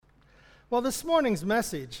Well, this morning's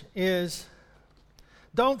message is,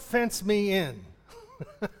 don't fence me in.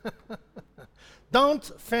 Don't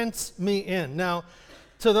fence me in. Now,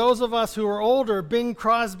 to those of us who are older, Bing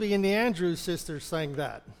Crosby and the Andrews Sisters sang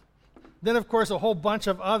that. Then, of course, a whole bunch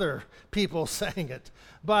of other people sang it.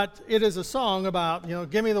 But it is a song about,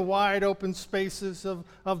 give me the wide open spaces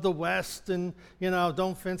of the West and,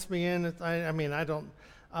 don't fence me in.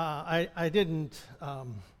 I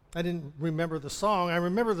didn't remember the song. I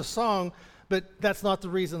remember the song, but that's not the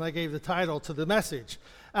reason I gave the title to the message.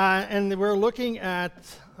 And we're looking at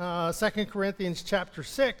 2 Corinthians chapter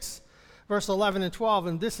 6, verse 11 and 12,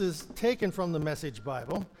 and this is taken from the Message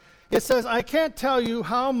Bible. It says, I can't tell you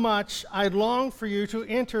how much I long for you to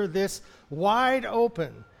enter this wide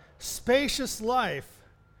open, spacious life.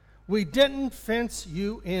 We didn't fence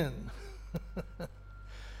you in.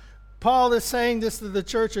 Paul is saying this to the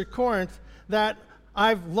church at Corinth, that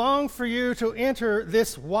I've longed for you to enter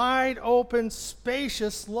this wide open,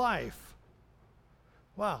 spacious life.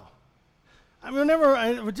 Wow. I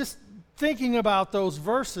was just thinking about those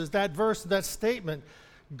verses, that statement.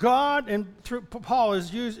 God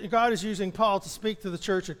is using Paul to speak to the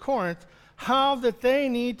church at Corinth, how that they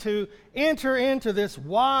need to enter into this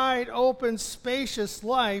wide open, spacious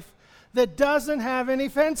life that doesn't have any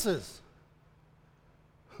fences.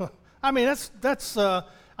 I mean, that's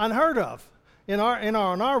unheard of in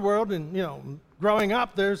our world. And growing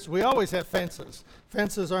up, we always have fences.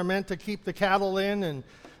 Fences are meant to keep the cattle in, and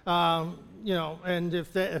and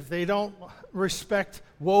if they don't respect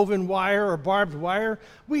woven wire or barbed wire,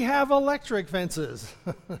 we have electric fences.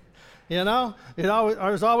 It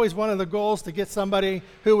was always one of the goals to get somebody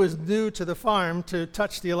who was new to the farm to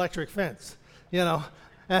touch the electric fence,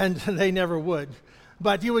 and they never would.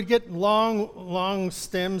 But you would get long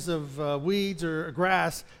stems of weeds or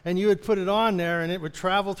grass, and you would put it on there, and it would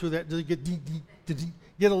travel through that to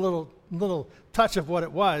get a little touch of what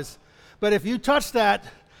it was. But if you touch that,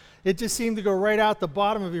 it just seemed to go right out the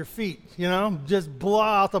bottom of your feet, just blow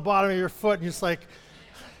out the bottom of your foot, and just like,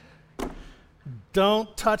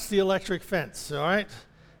 don't touch the electric fence, all right?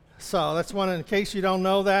 So that's one, in case you don't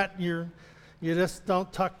know that, you just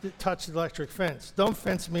don't touch the electric fence. Don't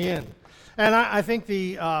fence me in. And I think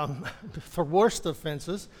for worst of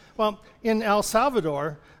fences, well, in El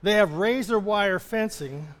Salvador, they have razor wire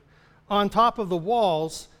fencing on top of the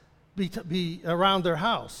walls be around their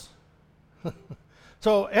house.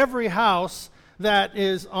 So every house that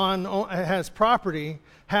has property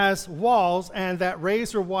has walls and that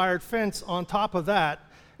razor wired fence on top of that,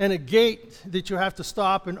 and a gate that you have to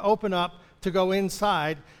stop and open up to go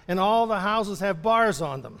inside, and all the houses have bars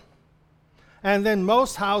on them. And then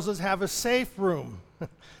most houses have a safe room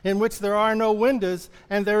in which there are no windows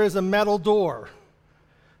and there is a metal door,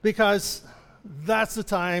 because that's the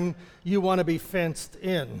time you want to be fenced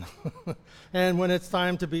in. And when it's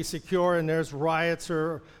time to be secure and there's riots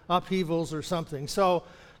or upheavals or something. So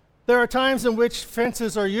there are times in which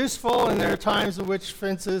fences are useful and there are times in which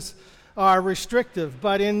fences are restrictive.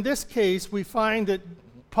 But in this case, we find that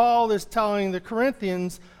Paul is telling the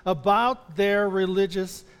Corinthians about their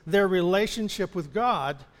relationship with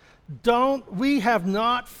God. We have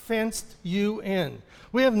not fenced you in.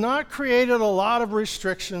 We have not created a lot of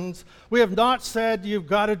restrictions. We have not said you've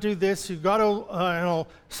got to do this, you've got to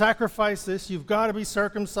sacrifice this, you've got to be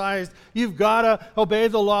circumcised, you've got to obey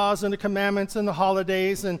the laws and the commandments and the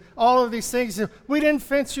holidays and all of these things. We didn't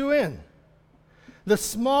fence you in. The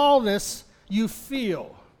smallness you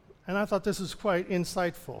feel, and I thought this was quite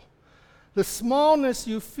insightful, the smallness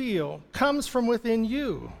you feel comes from within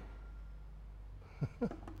you.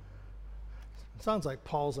 Sounds like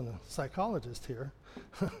Paul's a psychologist here.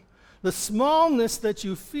 The smallness that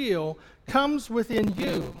you feel comes within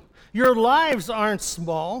you. Your lives aren't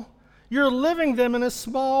small. You're living them in a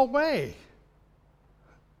small way.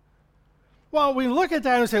 Well, we look at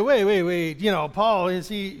that and say, wait, Paul,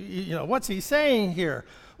 what's he saying here?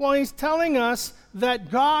 Well, he's telling us that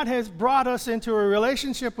God has brought us into a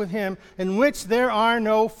relationship with him in which there are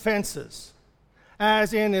no fences,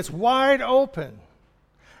 as in it's wide open.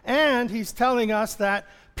 And he's telling us that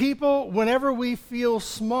people, whenever we feel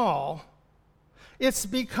small, it's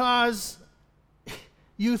because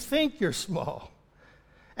you think you're small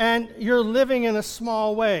and you're living in a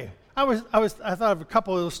small way. I thought of a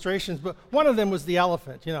couple of illustrations, but one of them was the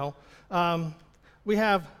elephant. We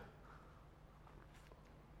have,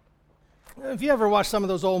 if you ever watch some of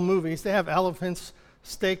those old movies, they have elephants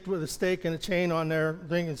staked with a stake and a chain on their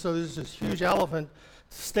thing, and so there's this huge elephant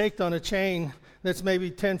staked on a chain that's maybe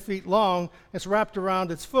 10 feet long. It's wrapped around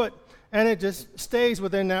its foot, and it just stays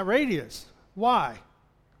within that radius. Why?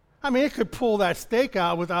 I mean, it could pull that stake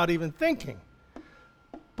out without even thinking.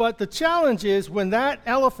 But the challenge is when that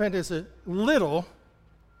elephant is little,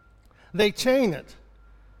 they chain it.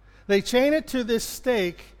 They chain it to this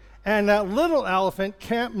stake, and that little elephant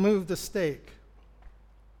can't move the stake.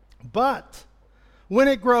 But when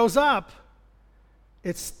it grows up,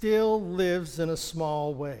 it still lives in a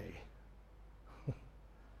small way.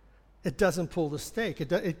 It doesn't pull the stake.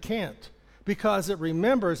 It can't, because it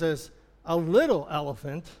remembers as a little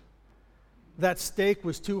elephant, that stake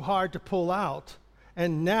was too hard to pull out,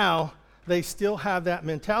 and now they still have that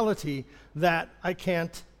mentality that I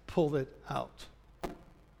can't pull it out.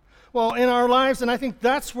 Well, in our lives, and I think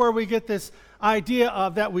that's where we get this idea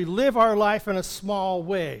of that we live our life in a small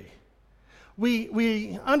way.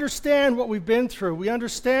 We understand what we've been through. We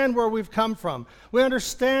understand where we've come from. We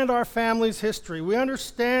understand our family's history. We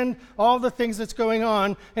understand all the things that's going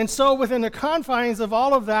on. And so within the confines of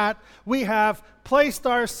all of that, we have placed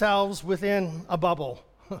ourselves within a bubble.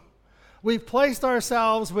 We've placed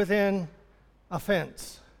ourselves within a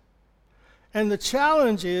fence. And the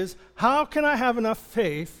challenge is, how can I have enough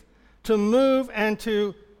faith to move and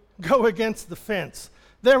to go against the fence?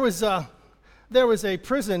 There was a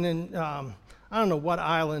prison in I don't know what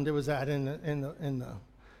island it was at in the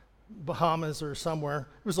Bahamas or somewhere.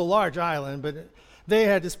 It was a large island, but they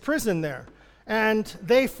had this prison there, and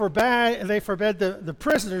they forbade the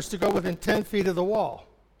prisoners to go within 10 feet of the wall.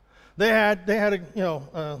 They had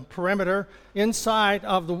a perimeter inside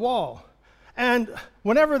of the wall, and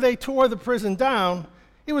whenever they tore the prison down,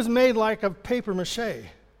 it was made like of paper mache.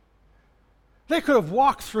 They could have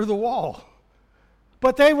walked through the wall,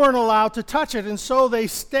 but they weren't allowed to touch it, and so they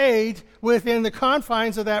stayed within the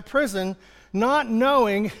confines of that prison, not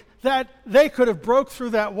knowing that they could have broke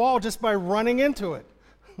through that wall just by running into it.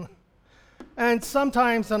 And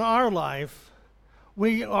sometimes in our life,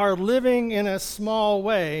 we are living in a small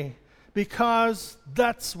way because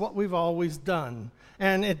that's what we've always done.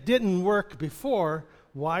 And it didn't work before.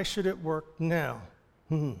 Why should it work now?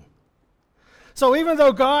 So even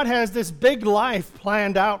though God has this big life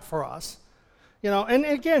planned out for us, and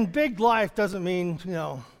again, big life doesn't mean,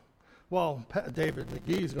 David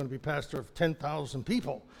McGee is going to be pastor of 10,000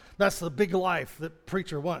 people. That's the big life that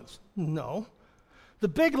preacher wants. No. The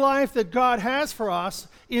big life that God has for us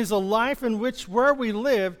is a life in which where we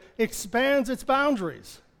live expands its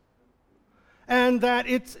boundaries. And that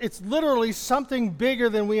it's literally something bigger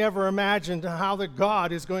than we ever imagined, how that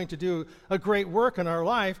God is going to do a great work in our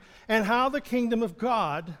life, and how the kingdom of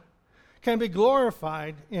God can be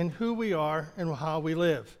glorified in who we are and how we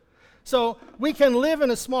live. So we can live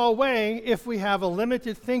in a small way if we have a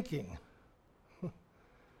limited thinking.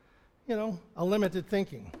 A limited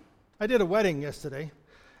thinking. I did a wedding yesterday,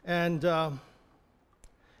 and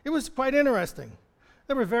it was quite interesting.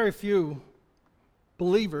 There were very few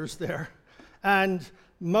believers there, and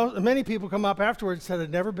many people come up afterwards and said,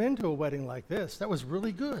 I'd never been to a wedding like this. That was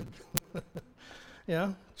really good.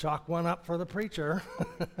 Chalk one up for the preacher.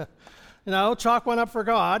 Chalk one up for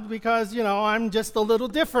God because, I'm just a little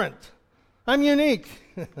different. I'm unique,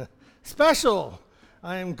 special.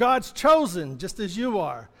 I am God's chosen, just as you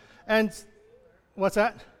are. And what's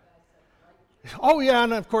that? Oh, yeah,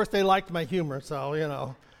 and of course they liked my humor,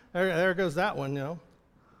 so, there goes that one,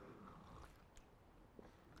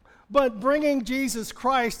 But bringing Jesus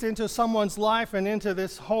Christ into someone's life and into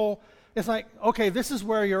this whole, it's like, okay, this is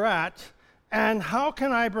where you're at, and how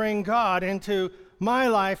can I bring God into my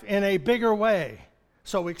life in a bigger way?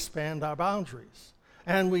 So we expand our boundaries,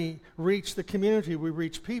 and we reach the community, we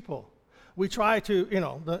reach people. We try to,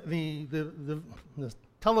 the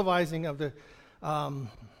televising of the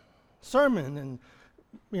sermon and,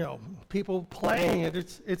 people playing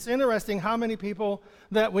it. It's interesting how many people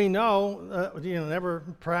that we know,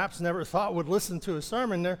 perhaps never thought would listen to a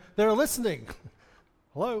sermon. They're listening.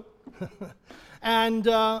 Hello. And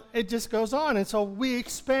it just goes on. And so we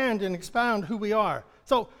expand and expound who we are.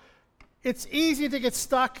 So it's easy to get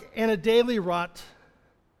stuck in a daily rut,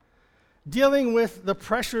 dealing with the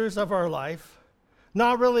pressures of our life,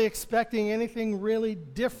 not really expecting anything really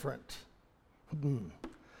different.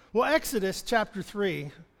 Well, Exodus chapter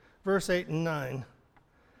 3, verse 8 and 9.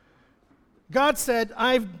 God said,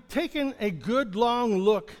 I've taken a good long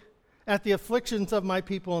look at the afflictions of my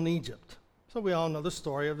people in Egypt. So we all know the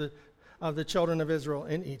story of the children of Israel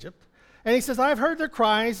in Egypt. And he says, I've heard their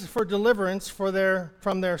cries for deliverance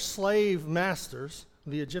from their slave masters,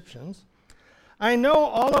 the Egyptians. I know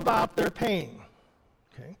all about their pain.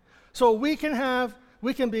 Okay? So we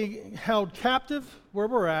can be held captive where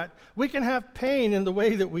we're at. We can have pain in the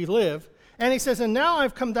way that we live. And he says, and now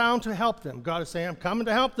I've come down to help them. God is saying, I'm coming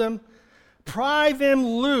to help them. Pry them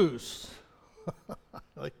loose.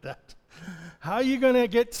 Like that. How are you going to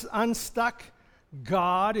get unstuck?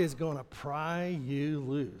 God is going to pry you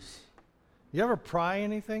loose. You ever pry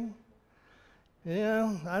anything?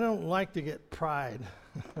 Yeah, I don't like to get pried.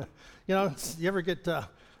 You ever get,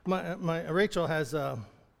 Rachel has, our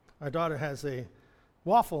daughter has a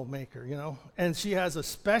waffle maker, and she has a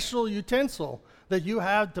special utensil that you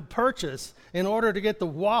have to purchase in order to get the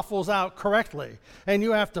waffles out correctly, and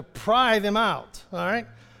you have to pry them out, all right?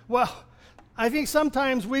 Well, I think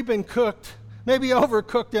sometimes we've been cooked, maybe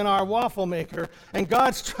overcooked in our waffle maker, and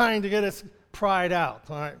God's trying to get us pried out,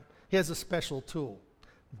 all right? He has a special tool.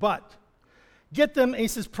 But get them, he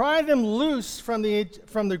says, pry them loose from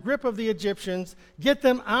the grip of the Egyptians, get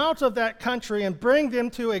them out of that country and bring them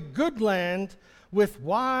to a good land with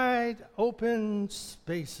wide open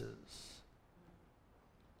spaces.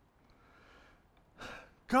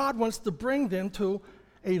 God wants to bring them to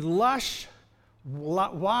a lush,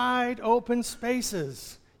 wide open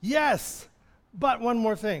spaces. Yes, but one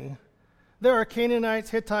more thing. There are Canaanites,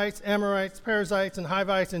 Hittites, Amorites, Perizzites, and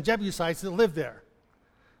Hivites, and Jebusites that live there.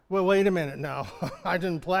 Well, wait a minute now. I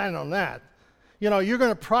didn't plan on that. You're going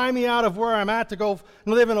to pry me out of where I'm at to go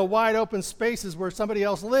and live in a wide open spaces where somebody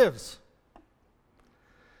else lives.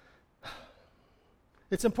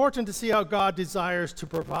 It's important to see how God desires to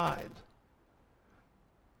provide.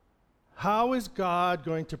 How is God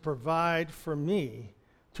going to provide for me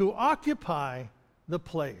to occupy the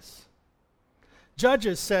place?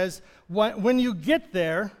 Judges says, when you get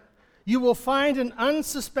there, you will find an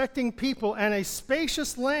unsuspecting people and a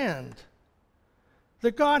spacious land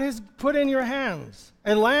that God has put in your hands,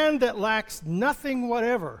 a land that lacks nothing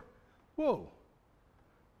whatever. Whoa.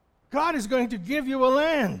 God is going to give you a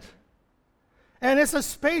land, and it's a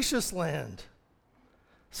spacious land.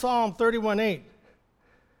 Psalm 31:8.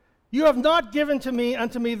 You have not given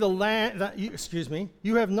unto me the land,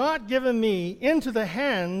 you have not given me into the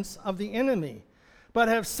hands of the enemy, but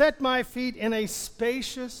have set my feet in a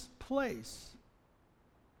spacious place.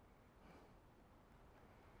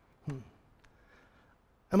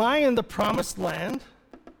 Am I in the promised land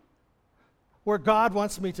where God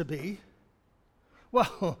wants me to be?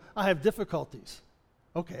 Well, I have difficulties.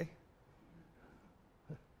 Okay.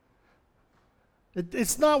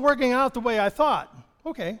 It's not working out the way I thought.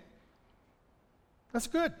 Okay. That's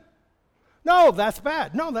good. No, that's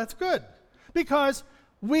bad. No, that's good. Because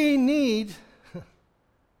we need,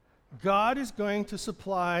 God is going to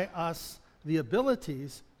supply us the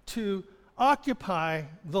abilities to occupy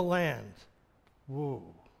the land. Whoa.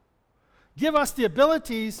 Give us the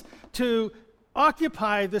abilities to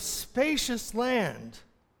occupy the spacious land.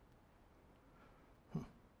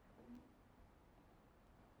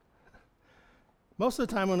 Most of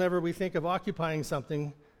the time, whenever we think of occupying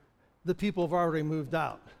something, the people have already moved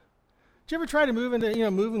out. Did you ever try to move into,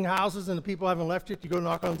 moving houses and the people haven't left yet? You go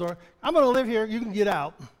knock on the door. I'm going to live here. You can get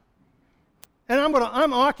out. And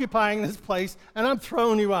I'm occupying this place, and I'm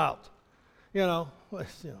throwing you out.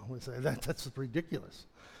 That's ridiculous.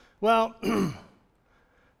 Well,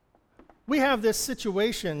 we have this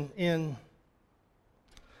situation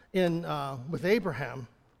with Abraham.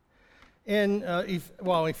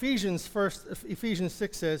 Ephesians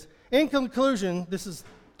 6 says, in conclusion, this is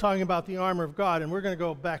talking about the armor of God, and we're going to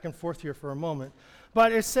go back and forth here for a moment.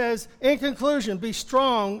 But it says, in conclusion, be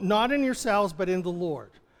strong, not in yourselves, but in the Lord.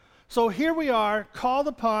 So here we are, called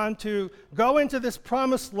upon to go into this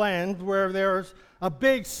promised land where there's a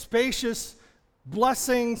big, spacious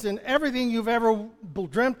blessings and everything you've ever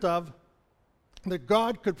dreamt of that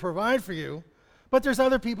God could provide for you, but there's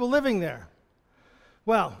other people living there.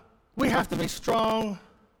 Well, we have to be strong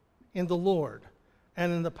in the Lord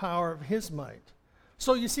and in the power of His might.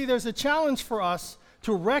 So you see, there's a challenge for us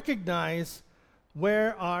to recognize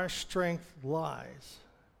where our strength lies.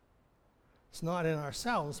 It's not in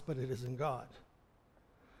ourselves, but it is in God.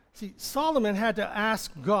 See, Solomon had to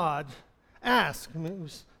ask God, we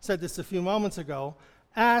said this a few moments ago,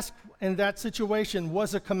 ask in that situation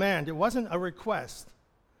was a command. It wasn't a request.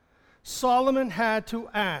 Solomon had to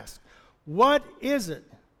ask, what is it?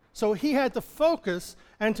 So he had to focus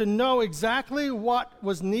and to know exactly what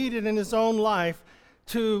was needed in his own life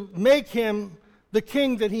to make him the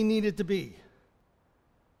king that he needed to be.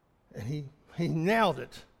 And he nailed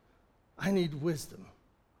it. I need wisdom.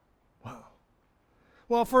 Wow.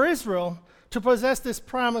 Well, for Israel to possess this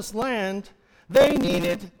promised land, they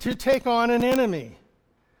needed to take on an enemy.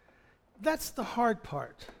 That's the hard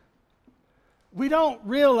part. We don't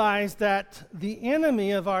realize that the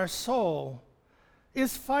enemy of our soul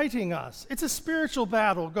is fighting us. It's a spiritual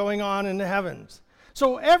battle going on in the heavens.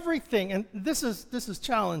 So everything, and this is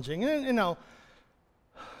challenging. And,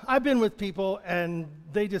 I've been with people, and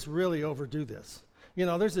they just really overdo this.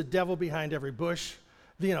 There's a devil behind every bush.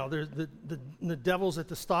 the devil's at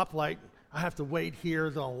the stoplight. I have to wait here.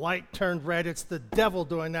 The light turned red. It's the devil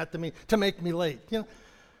doing that to me to make me late.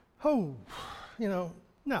 No,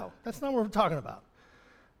 that's not what we're talking about.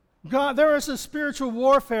 God, there is a spiritual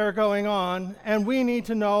warfare going on, and we need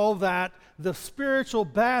to know that the spiritual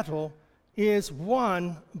battle is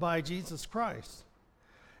won by Jesus Christ.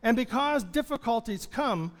 And because difficulties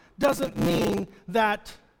come, doesn't mean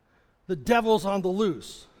that the devil's on the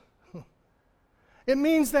loose. It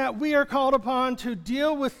means that we are called upon to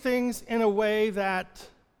deal with things in a way that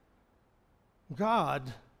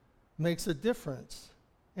God makes a difference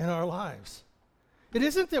in our lives. It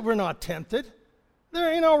isn't that we're not tempted.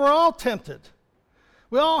 We're all tempted.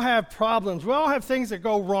 We all have problems. We all have things that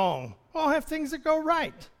go wrong. We all have things that go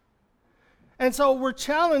right. And so we're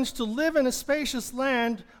challenged to live in a spacious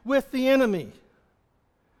land with the enemy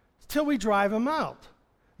till we drive him out.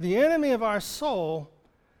 The enemy of our soul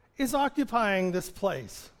is occupying this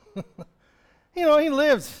place. He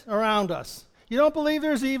lives around us. You don't believe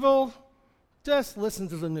there's evil? Just listen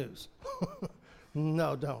to the news.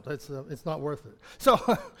 No, don't. It's not worth it. So,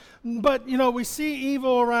 but, we see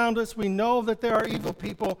evil around us. We know that there are evil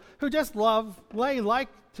people who just like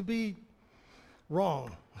to be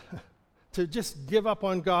wrong, to just give up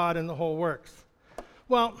on God and the whole works.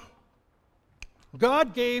 Well,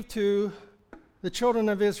 God gave to the children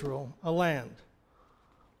of Israel a land.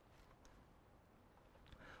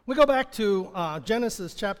 We go back to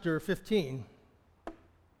Genesis chapter 15.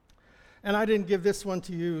 And I didn't give this one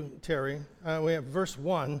to you, Terry. We have verse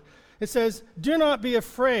 1. It says, "Do not be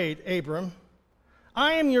afraid, Abram.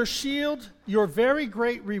 I am your shield, your very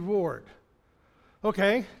great reward."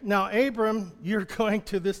 Okay, now Abram, you're going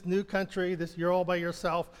to this new country. You're all by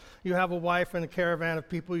yourself. You have a wife and a caravan of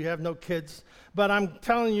people. You have no kids. But I'm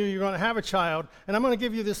telling you, you're going to have a child, and I'm going to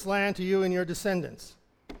give you this land to you and your descendants.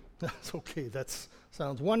 That's okay. That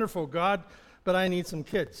sounds wonderful, God, but I need some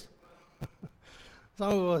kids.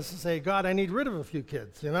 Some of us say, God, I need rid of a few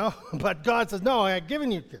kids, But God says, no, I have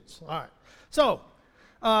given you kids. All right. So,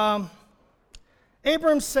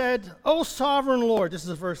 Abram said, "O sovereign Lord," this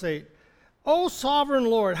is verse 8, "O sovereign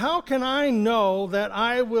Lord, how can I know that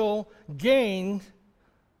I will gain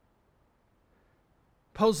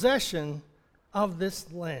possession of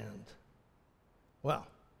this land?" Well,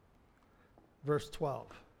 verse 12.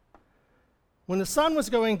 "When the sun was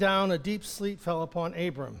going down, a deep sleep fell upon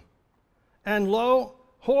Abram. And lo,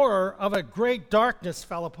 horror of a great darkness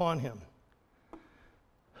fell upon him."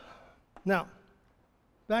 Now,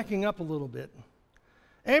 backing up a little bit,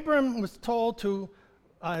 Abram was told to,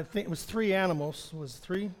 I think it was 3 animals,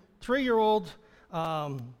 three-year-old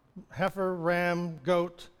heifer, ram,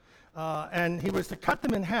 goat, and he was to cut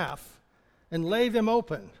them in half and lay them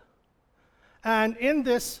open. And in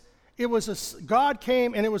this, God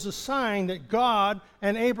came, and it was a sign that God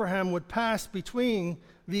and Abraham would pass between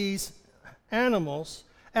these animals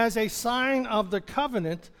as a sign of the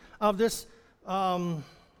covenant of this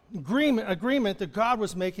agreement that God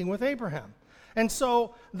was making with Abraham. And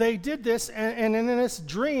so they did this, and in this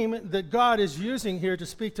dream that God is using here to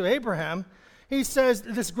speak to Abraham, he says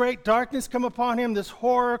this great darkness come upon him, this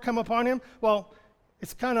horror come upon him. Well,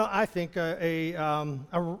 it's kind of, I think,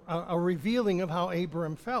 a revealing of how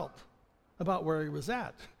Abraham felt about where he was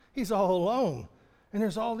at. He's all alone. And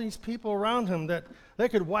there's all these people around him that they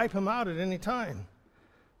could wipe him out at any time.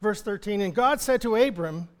 Verse 13, "And God said to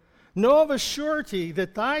Abram, know of a surety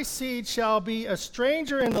that thy seed shall be a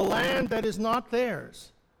stranger in the land that is not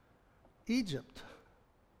theirs." Egypt.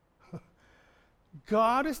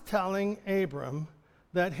 God is telling Abram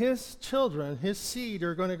that his children, his seed,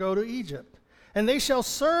 are going to go to Egypt. "And they shall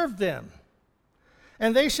serve them,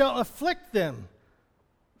 and they shall afflict them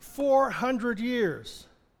 400 years.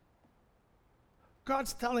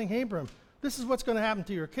 God's telling Abram, this is what's going to happen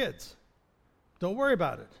to your kids. Don't worry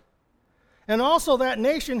about it. "And also that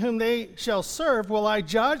nation whom they shall serve will I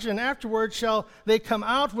judge, and afterward shall they come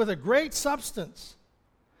out with a great substance.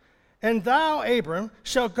 And thou, Abram,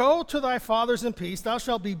 shall go to thy fathers in peace. Thou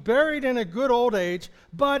shalt be buried in a good old age.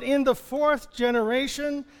 But in the 4th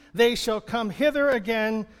generation they shall come hither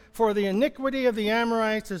again, for the iniquity of the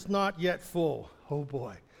Amorites is not yet full." Oh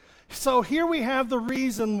boy. So here we have the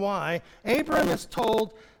reason why Abram is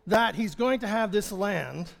told that he's going to have this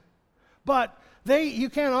land, but you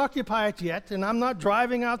can't occupy it yet, and I'm not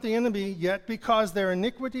driving out the enemy yet because their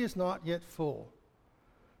iniquity is not yet full.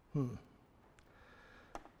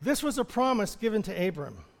 This was a promise given to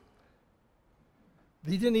Abram.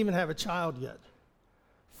 He didn't even have a child yet.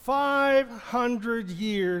 500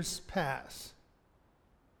 years pass.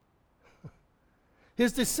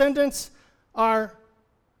 His descendants are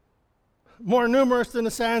more numerous than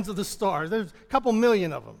the sands of the stars. There's a couple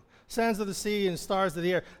million of them. Sands of the sea and stars of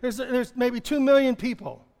the air. There's maybe 2 million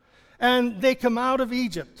people. And they come out of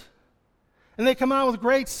Egypt. And they come out with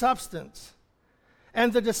great substance.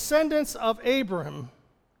 And the descendants of Abraham,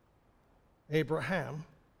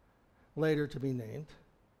 later to be named,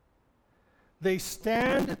 they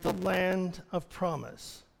stand at the land of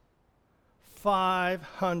promise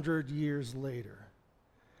 500 years later.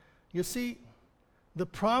 You see, the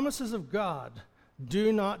promises of God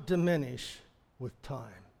do not diminish with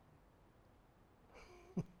time.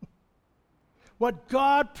 What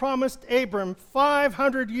God promised Abram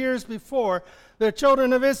 500 years before, the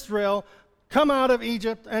children of Israel come out of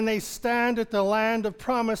Egypt and they stand at the land of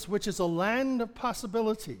promise, which is a land of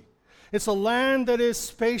possibility. It's a land that is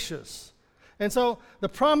spacious. And so the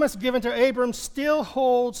promise given to Abram still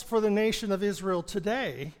holds for the nation of Israel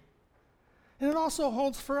today. And it also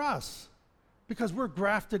holds for us because we're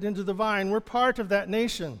grafted into the vine. We're part of that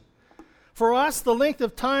nation. For us, the length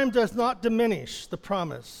of time does not diminish the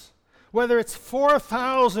promise. Whether it's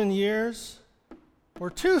 4,000 years or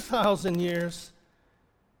 2,000 years,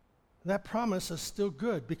 that promise is still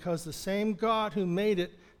good because the same God who made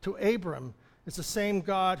it to Abram is the same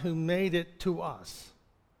God who made it to us.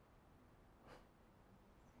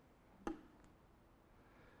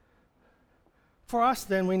 For us,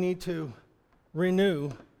 then, we need to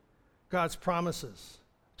renew God's promises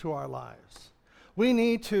to our lives. We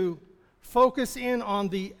need to focus in on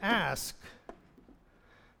the ask.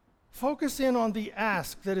 Focus in on the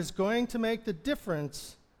ask that is going to make the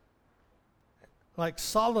difference, like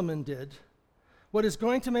Solomon did, what is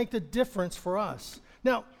going to make the difference for us.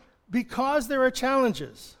 Now, because there are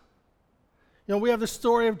challenges, you know, we have the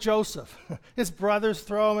story of Joseph. His brothers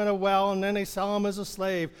throw him in a well and then they sell him as a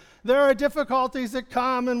slave. There are difficulties that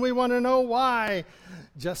come and we want to know why.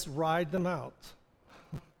 Just ride them out.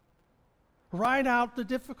 Ride out the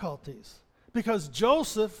difficulties. Because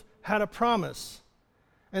Joseph had a promise.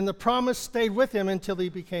 And the promise stayed with him until he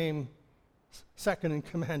became second in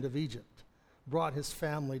command of Egypt. Brought his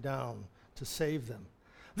family down to save them.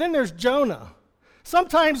 Then there's Jonah.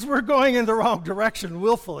 Sometimes we're going in the wrong direction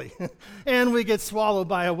willfully, and we get swallowed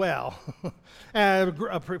by a whale,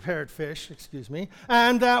 a prepared fish,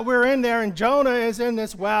 and we're in there, and Jonah is in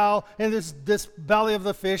this well, in this belly of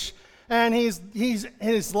the fish, and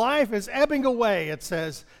his life is ebbing away, it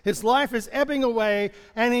says. His life is ebbing away,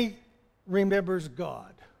 and he remembers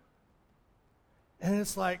God. And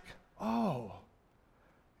it's like, oh,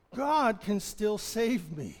 God can still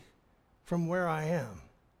save me from where I am.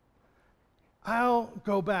 I'll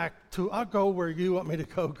go where you want me to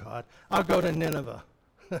go, God. I'll go to Nineveh.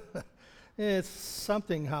 It's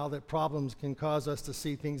something how that problems can cause us to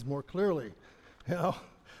see things more clearly. You know,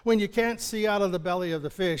 when you can't see out of the belly of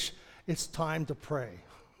the fish, it's time to pray.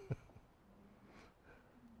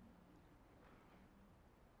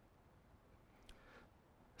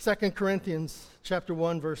 2 Corinthians chapter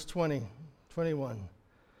 1, verse 21.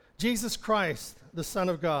 Jesus Christ, the Son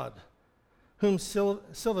of God, whom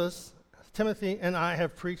Silvanus, Timothy, and I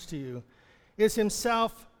have preached to you, is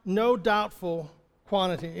himself no doubtful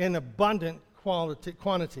quantity, in abundant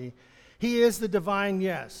quantity. He is the divine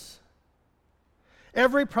yes.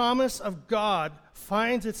 Every promise of God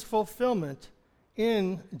finds its fulfillment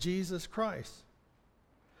in Jesus Christ.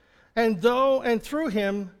 And through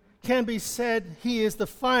him can be said he is the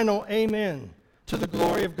final amen to the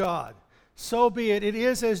glory of God. So be it. It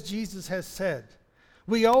is as Jesus has said.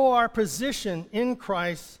 We owe our position in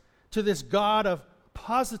Christ to this God of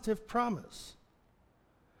positive promise.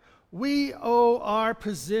 We owe our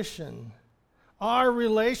position, our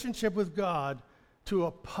relationship with God, to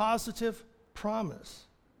a positive promise.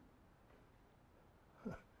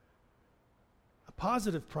 A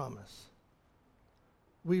positive promise.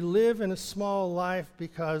 We live in a small life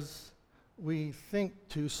because we think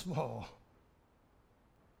too small.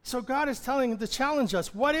 So God is to challenge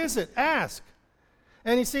us. What is it? Ask.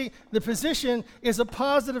 And you see, the position is a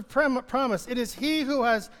positive promise. It is He who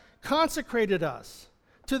has consecrated us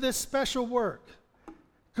to this special work.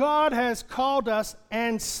 God has called us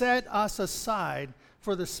and set us aside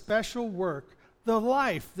for the special work, the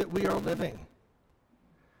life that we are living.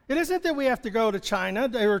 It isn't that we have to go to China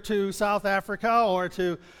or to South Africa or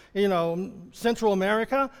to, Central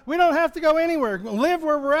America. We don't have to go anywhere. Live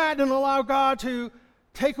where we're at and allow God to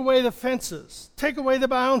take away the fences, take away the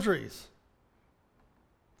boundaries.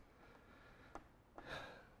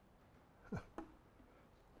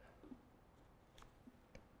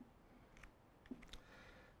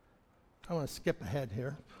 I want to skip ahead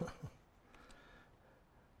here.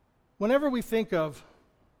 Whenever we think of,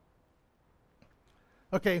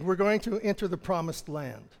 okay, we're going to enter the promised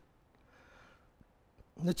land.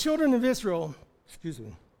 The children of Israel,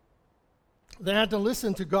 they had to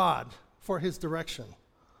listen to God for his direction.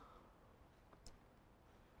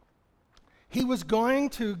 He was going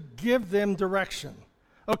to give them direction.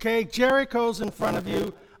 Okay, Jericho's in front of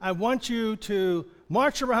you. I want you to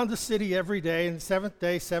march around the city every day, and the seventh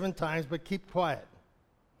day 7 times, but keep quiet.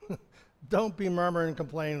 Don't be murmuring and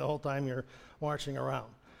complaining the whole time you're marching around.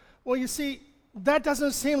 Well, you see, that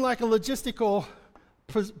doesn't seem like a logistical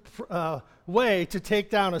way to take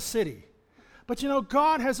down a city. But you know,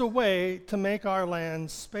 God has a way to make our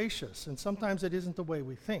land spacious, and sometimes it isn't the way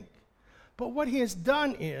we think. But what he has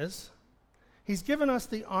done is, he's given us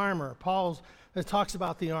the armor. Paul talks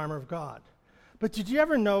about the armor of God. But did you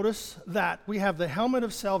ever notice that we have the helmet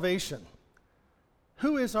of salvation?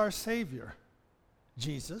 Who is our Savior?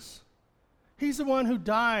 Jesus. He's the one who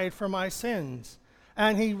died for my sins,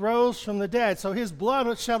 and he rose from the dead. So his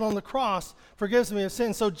blood shed on the cross forgives me of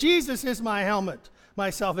sin. So Jesus is my helmet, my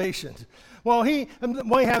salvation. Well, we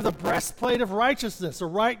have the breastplate of righteousness, or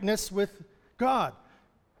rightness with God.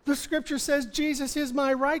 The scripture says Jesus is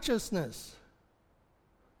my righteousness.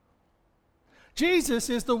 Jesus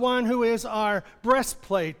is the one who is our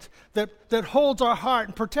breastplate that holds our heart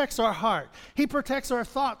and protects our heart. He protects our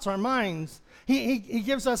thoughts, our minds. He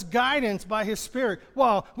gives us guidance by his Spirit.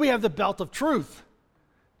 Well, we have the belt of truth.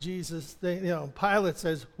 Pilate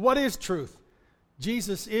says, what is truth?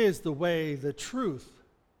 Jesus is the way, the truth.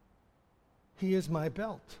 He is my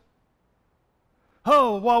belt.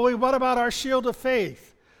 Oh, well, what about our shield of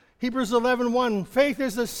faith? Hebrews 11:1, faith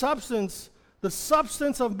is the substance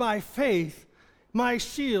of my faith. My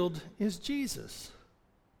shield is Jesus.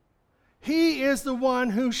 He is the one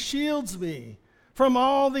who shields me from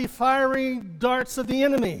all the fiery darts of the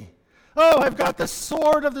enemy. Oh, I've got the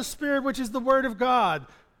sword of the Spirit, which is the word of God.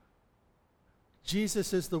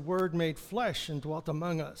 Jesus is the Word made flesh and dwelt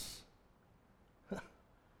among us.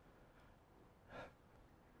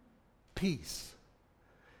 Peace.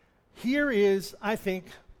 Here is, I think,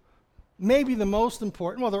 maybe the most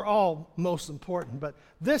important, well, they're all most important, but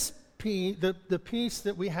this the peace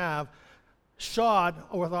that we have, shod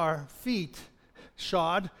with our feet,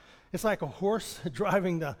 shod, it's like a horse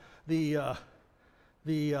driving the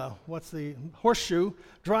horseshoe,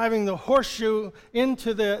 driving the horseshoe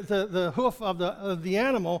into the hoof of the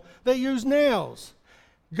animal. They use nails.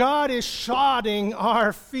 God is shodding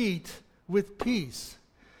our feet with peace,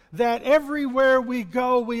 that everywhere we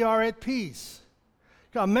go, we are at peace.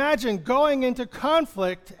 Imagine going into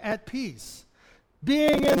conflict at peace,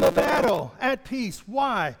 being in the battle at peace.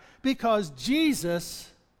 Why? Because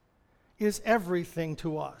Jesus is everything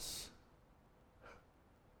to us.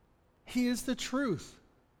 He is the truth.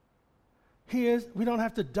 We don't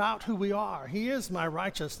have to doubt who we are. He is my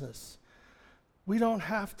righteousness. We don't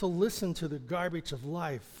have to listen to the garbage of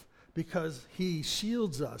life because he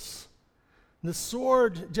shields us. The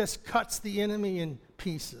sword just cuts the enemy in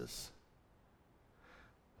pieces.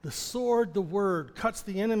 The sword, the word, cuts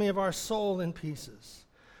the enemy of our soul in pieces.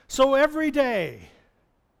 So every day,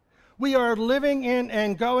 we are living in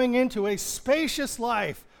and going into a spacious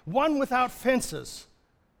life, one without fences,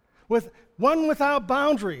 with one without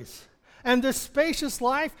boundaries. And this spacious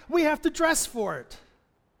life, we have to dress for it.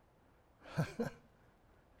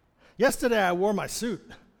 Yesterday, I wore my suit.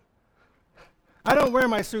 I don't wear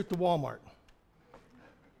my suit to Walmart.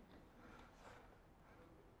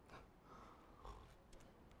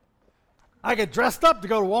 I get dressed up to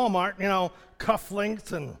go to Walmart,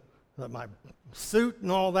 cufflinks and my suit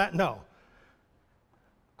and all that. No.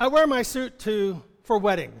 I wear my suit for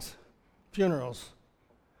weddings, funerals.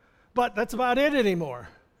 But that's about it anymore.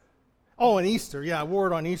 Oh, and Easter. Yeah, I wore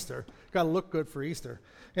it on Easter. Got to look good for Easter,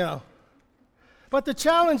 But the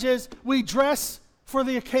challenge is we dress for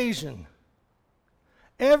the occasion.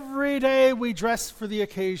 Every day we dress for the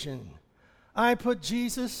occasion. I put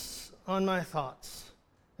Jesus on my thoughts,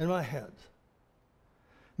 in my head.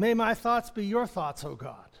 May my thoughts be your thoughts, O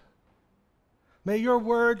God. May your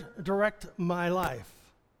word direct my life.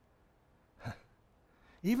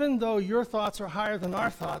 Even though your thoughts are higher than our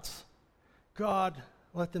thoughts, God,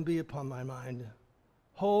 let them be upon my mind.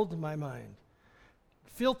 Hold my mind.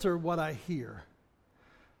 Filter what I hear.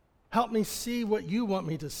 Help me see what you want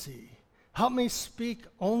me to see. Help me speak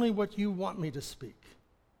only what you want me to speak.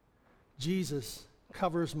 Jesus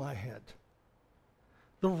covers my head.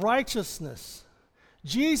 The righteousness.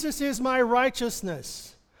 Jesus is my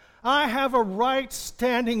righteousness. I have a right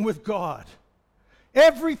standing with God.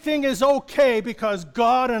 Everything is okay because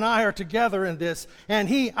God and I are together in this, and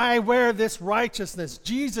I wear this righteousness.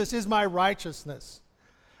 Jesus is my righteousness.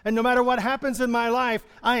 And no matter what happens in my life,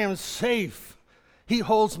 I am safe. He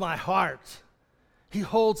holds my heart. He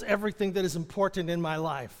holds everything that is important in my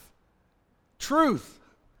life. Truth.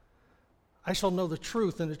 I shall know the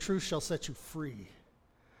truth, and the truth shall set you free.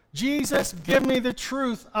 Jesus, give me the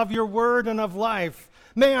truth of your word and of life.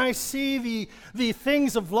 May I see the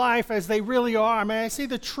things of life as they really are. May I see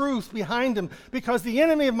the truth behind them, because the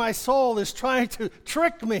enemy of my soul is trying to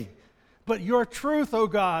trick me. But your truth, O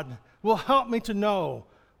God, will help me to know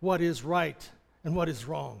what is right and what is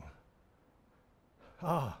wrong.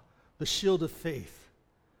 The shield of faith.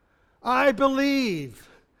 I believe,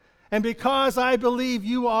 and because I believe,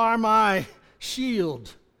 you are my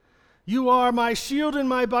shield. You are my shield and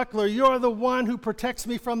my buckler. You are the one who protects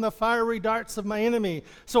me from the fiery darts of my enemy.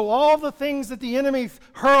 So all the things that the enemy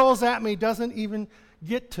hurls at me doesn't even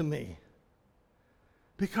get to me.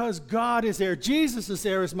 Because God is there. Jesus is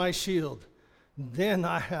there as my shield. Then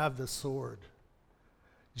I have the sword.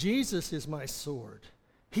 Jesus is my sword.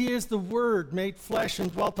 He is the Word made flesh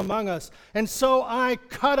and dwelt among us. And so I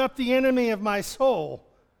cut up the enemy of my soul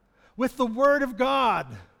with the Word of God.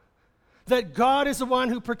 That God is the one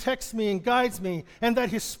who protects me and guides me, and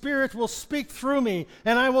that His Spirit will speak through me,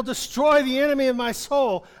 and I will destroy the enemy of my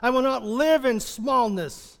soul. I will not live in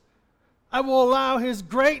smallness. I will allow His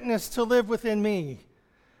greatness to live within me.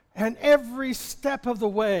 And every step of the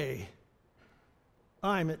way,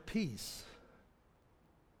 I'm at peace.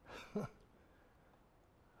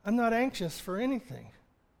 I'm not anxious for anything,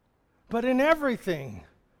 but in everything,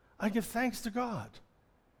 I give thanks to God.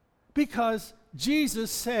 Because Jesus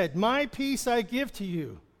said, my peace I give to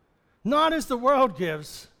you, not as the world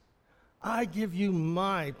gives, I give you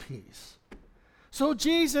my peace. So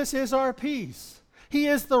Jesus is our peace. He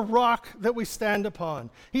is the rock that we stand upon.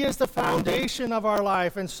 He is the foundation of our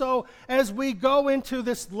life. And so as we go into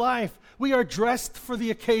this life, we are dressed for the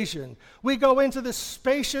occasion. We go into this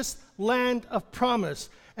spacious land of promise.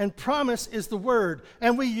 And promise is the word.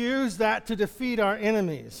 And we use that to defeat our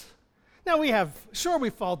enemies. Now we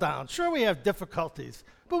fall down. Sure, we have difficulties.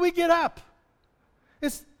 But we get up.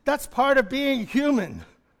 That's part of being human.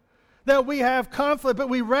 That we have conflict, but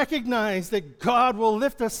we recognize that God will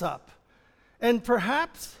lift us up. And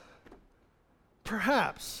perhaps,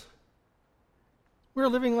 we're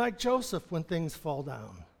living like Joseph when things fall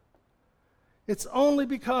down. It's only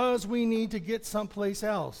because we need to get someplace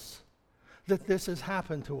else that this has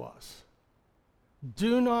happened to us.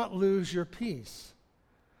 Do not lose your peace,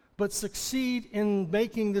 but succeed in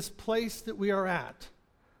making this place that we are at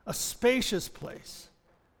a spacious place.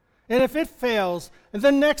 And if it fails, in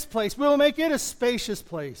the next place, we'll make it a spacious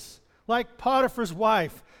place, like Potiphar's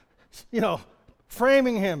wife,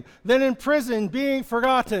 framing him, then in prison, being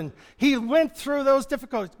forgotten. He went through those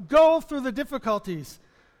difficulties. Go through the difficulties,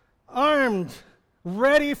 armed,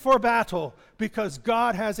 ready for battle, because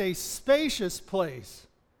God has a spacious place.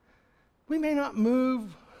 We may not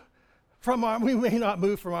move from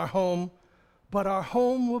our home, but our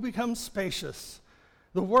home will become spacious.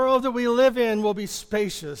 The world that we live in will be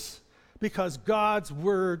spacious because God's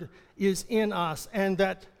word is in us, and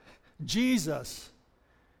that Jesus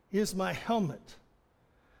is my helmet.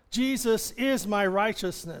 Jesus is my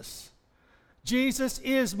righteousness. Jesus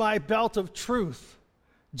is my belt of truth.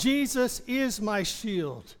 Jesus is my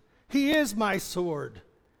shield. He is my sword.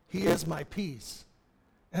 He is my peace.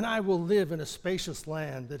 And I will live in a spacious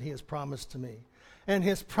land that He has promised to me. And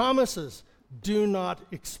His promises do not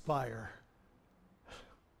expire.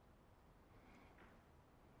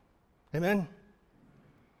 Amen?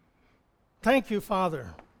 Thank you,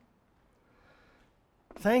 Father.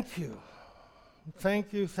 Thank you.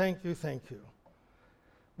 Thank you, thank you, thank you.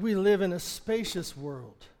 We live in a spacious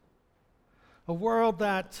world. A world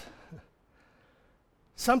that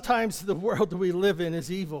sometimes the world that we live in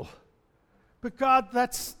is evil. But God,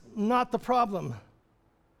 that's not the problem.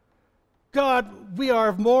 God, we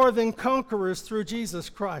are more than conquerors through Jesus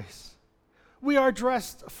Christ. We are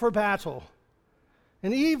dressed for battle.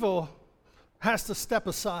 And evil has to step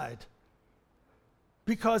aside.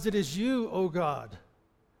 Because it is you, O God,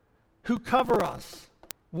 who cover us,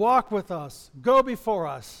 walk with us, go before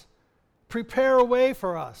us, prepare a way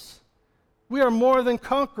for us. We are more than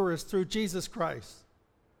conquerors through Jesus Christ.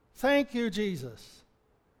 Thank you, Jesus.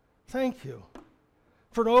 Thank you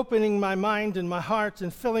for opening my mind and my heart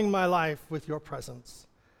and filling my life with your presence.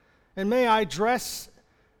 And may I dress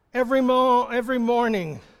every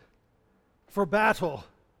morning for battle,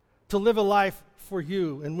 to live a life for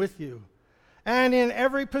you and with you. And in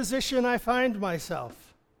every position I find myself,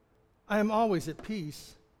 I am always at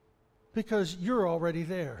peace because you're already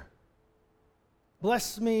there.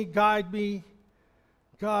 Bless me, guide me.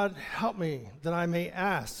 God, help me that I may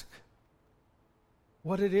ask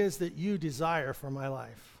what it is that you desire for my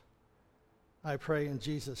life. I pray in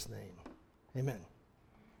Jesus' name. Amen.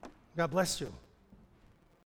 God bless you.